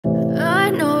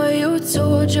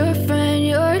told your friend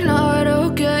you're not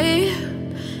okay,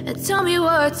 and tell me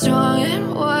what's wrong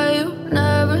and why you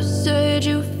never said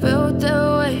you felt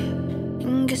that way.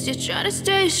 And guess you're trying to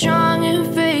stay strong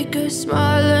and fake a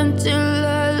smile until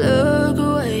I look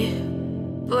away.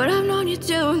 But I've known you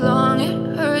too long,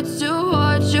 it hurts to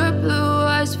watch your blue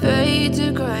eyes fade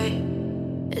to gray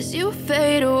as you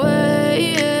fade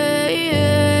away,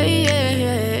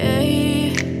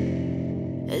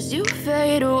 as you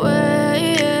fade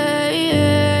away.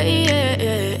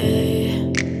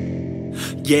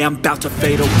 Yeah, I'm about to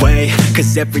fade away,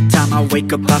 cause every time I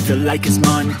wake up I feel like it's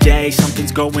Monday.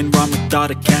 Something's going wrong with all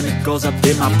the chemicals up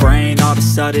in my brain. All of a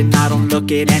sudden I don't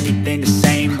look at anything the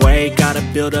same way. Gotta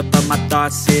build up of my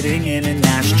thoughts sitting in an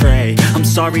ashtray. I'm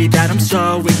sorry that I'm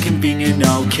so inconvenient,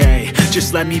 okay.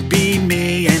 Just let me be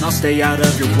me and I'll stay out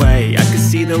of your way. I can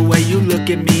see the way you look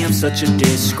at me, I'm such a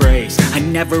disgrace. I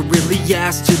never really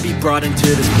asked to be brought into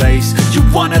this place. You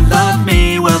wanna love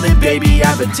me? Well then baby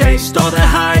have a taste. All the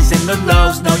highs and the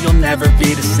lows, no you'll never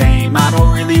be the same. I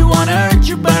don't really wanna hurt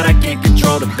you but I can't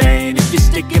control the pain. If you're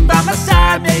sticking by my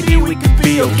side maybe we could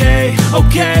be okay.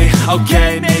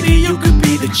 Okay, maybe you could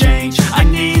be the change I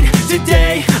need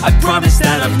today. I promise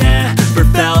that I've never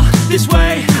felt this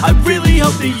way. I really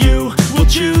hope that you will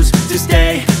choose to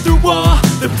stay through all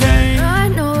the pain. I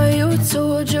know you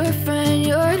told your friend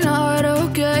you're not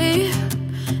okay,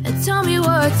 and tell me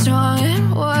what's wrong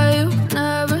and why you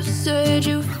never said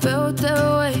you felt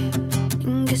that way.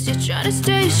 And guess you're trying to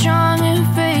stay strong and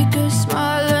fake a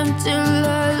smile until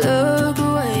I look